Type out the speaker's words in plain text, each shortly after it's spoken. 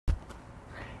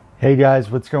Hey guys,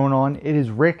 what's going on? It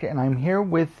is Rick and I'm here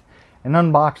with an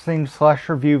unboxing /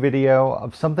 review video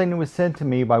of something that was sent to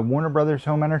me by Warner Brothers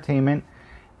Home Entertainment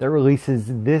that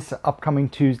releases this upcoming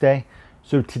Tuesday.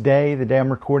 So today, the day I'm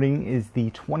recording, is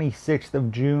the 26th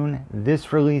of June.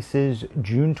 This releases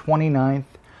June 29th.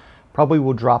 Probably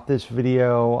will drop this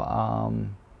video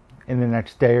in the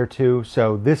next day or two.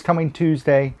 So this coming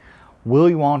Tuesday,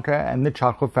 Willy Wonka and the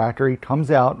Chocolate Factory comes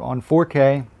out on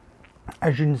 4K.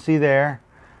 As you can see there,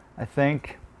 I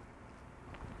think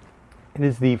it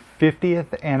is the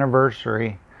 50th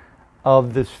anniversary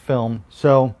of this film.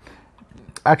 So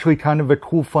actually kind of a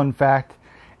cool fun fact.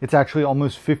 It's actually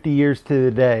almost 50 years to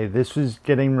the day. This was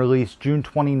getting released June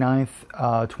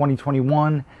 29th,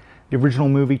 2021. The original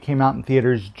movie came out in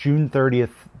theaters June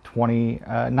 30th,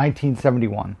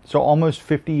 1971. So almost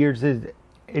 50 years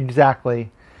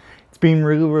exactly. It's being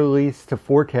re-released to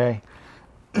 4K.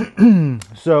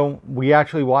 So we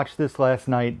actually watched this last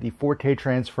night. The 4K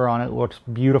transfer on it looks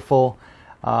beautiful.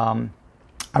 I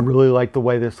really like the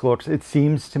way this looks. It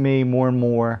seems to me more and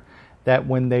more that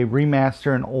when they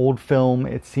remaster an old film,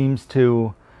 it seems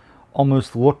to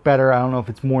almost look better. I don't know if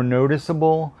it's more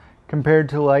noticeable compared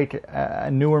to like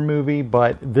a newer movie,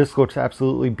 but this looks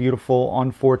absolutely beautiful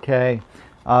on 4K.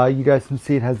 You guys can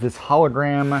see it has this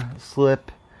hologram slip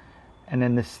and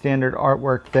then the standard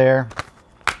artwork there.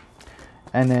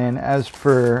 And then as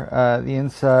for the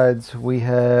insides, we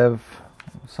have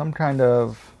some kind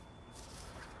of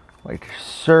like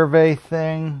survey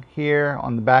thing here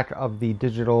on the back of the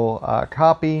digital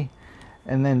copy.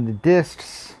 And then the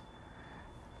discs.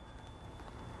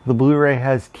 The Blu-ray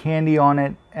has candy on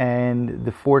it, and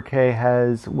the 4K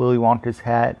has Willy Wonka's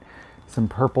hat, some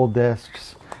purple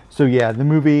discs. So yeah, the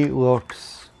movie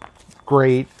looks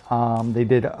great. They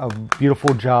did a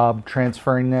beautiful job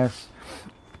transferring this.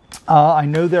 I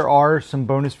know there are some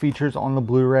bonus features on the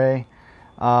Blu-ray.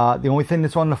 The only thing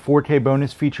that's on the 4K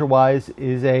bonus feature-wise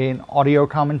is an audio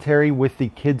commentary with the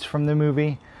kids from the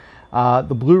movie.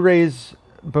 The Blu-ray's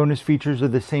bonus features are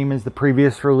the same as the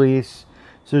previous release.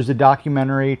 So there's a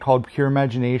documentary called Pure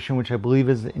Imagination, which I believe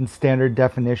is in standard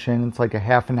definition. It's like a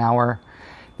half an hour.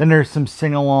 Then there's some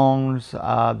sing-alongs,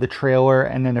 the trailer,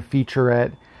 and then a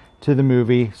featurette to the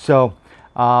movie. So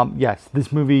yes,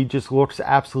 this movie just looks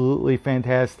absolutely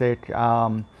fantastic.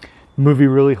 The movie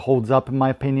really holds up in my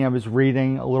opinion. I was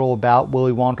reading a little about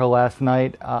Willy Wonka last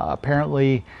night.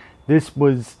 Apparently this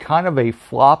was kind of a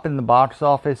flop in the box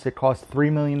office. It cost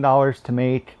 $3 million to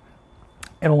make.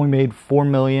 It only made $4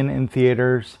 million in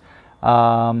theaters.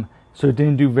 So it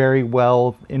didn't do very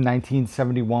well in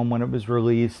 1971 when it was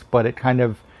released, but it kind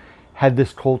of had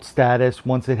this cult status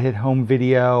once it hit home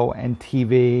video and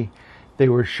TV. They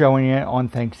were showing it on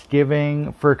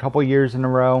Thanksgiving for a couple years in a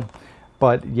row.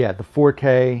 But yeah, the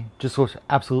 4K just looks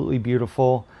absolutely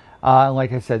beautiful.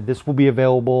 Like I said, this will be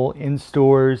available in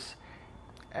stores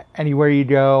anywhere you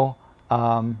go,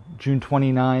 June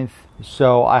 29th.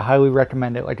 So I highly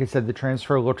recommend it. Like I said, the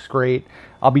transfer looks great.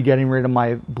 I'll be getting rid of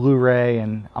my Blu-ray,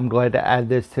 and I'm glad to add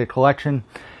this to the collection.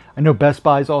 I know Best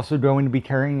Buy is also going to be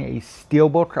carrying a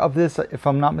steelbook of this, if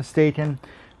I'm not mistaken,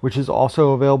 which is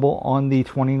also available on the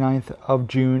 29th of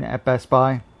June at Best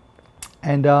Buy.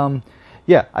 And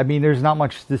yeah, I mean, there's not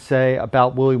much to say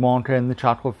about Willy Wonka and the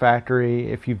Chocolate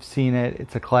Factory. If you've seen it,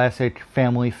 it's a classic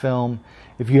family film.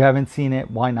 If you haven't seen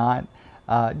it, why not?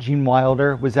 Gene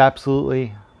Wilder was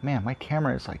absolutely... Man, my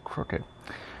camera is like crooked.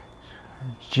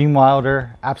 Gene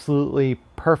Wilder, absolutely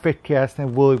perfect casting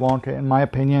of Willy Wonka, in my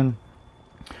opinion.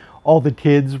 All the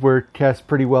kids were cast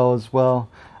pretty well as well.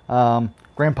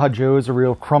 Grandpa Joe is a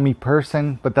real crummy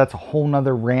person, but that's a whole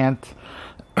nother rant.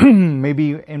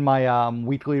 Maybe in my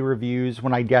weekly reviews,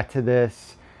 when I get to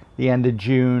this, the end of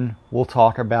June, we'll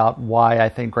talk about why I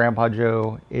think Grandpa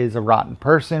Joe is a rotten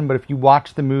person. But if you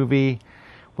watch the movie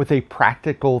with a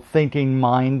practical thinking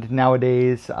mind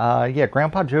nowadays, yeah,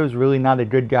 Grandpa Joe is really not a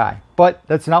good guy. But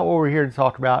that's not what we're here to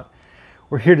talk about.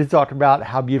 We're here to talk about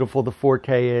how beautiful the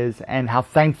 4K is and how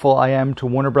thankful I am to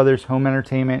Warner Brothers Home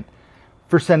Entertainment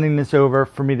for sending this over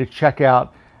for me to check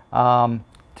out,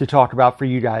 to talk about for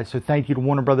you guys. So thank you to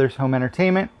Warner Brothers Home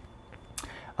Entertainment.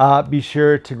 Be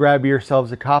sure to grab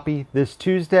yourselves a copy this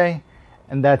Tuesday.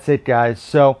 And that's it, guys.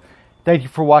 So thank you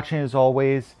for watching as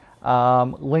always.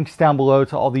 Links down below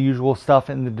to all the usual stuff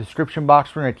in the description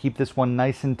box. We're going to keep this one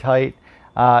nice and tight.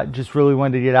 Just really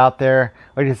wanted to get out there.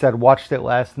 Like I said, watched it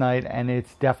last night, and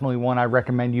it's definitely one I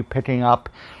recommend you picking up.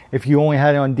 If you only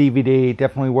had it on DVD,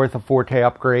 definitely worth a 4K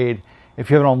upgrade. If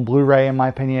you have it on Blu-ray, in my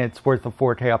opinion, it's worth a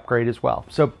 4K upgrade as well.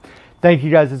 So thank you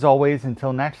guys as always.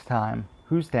 Until next time,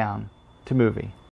 who's down to movie?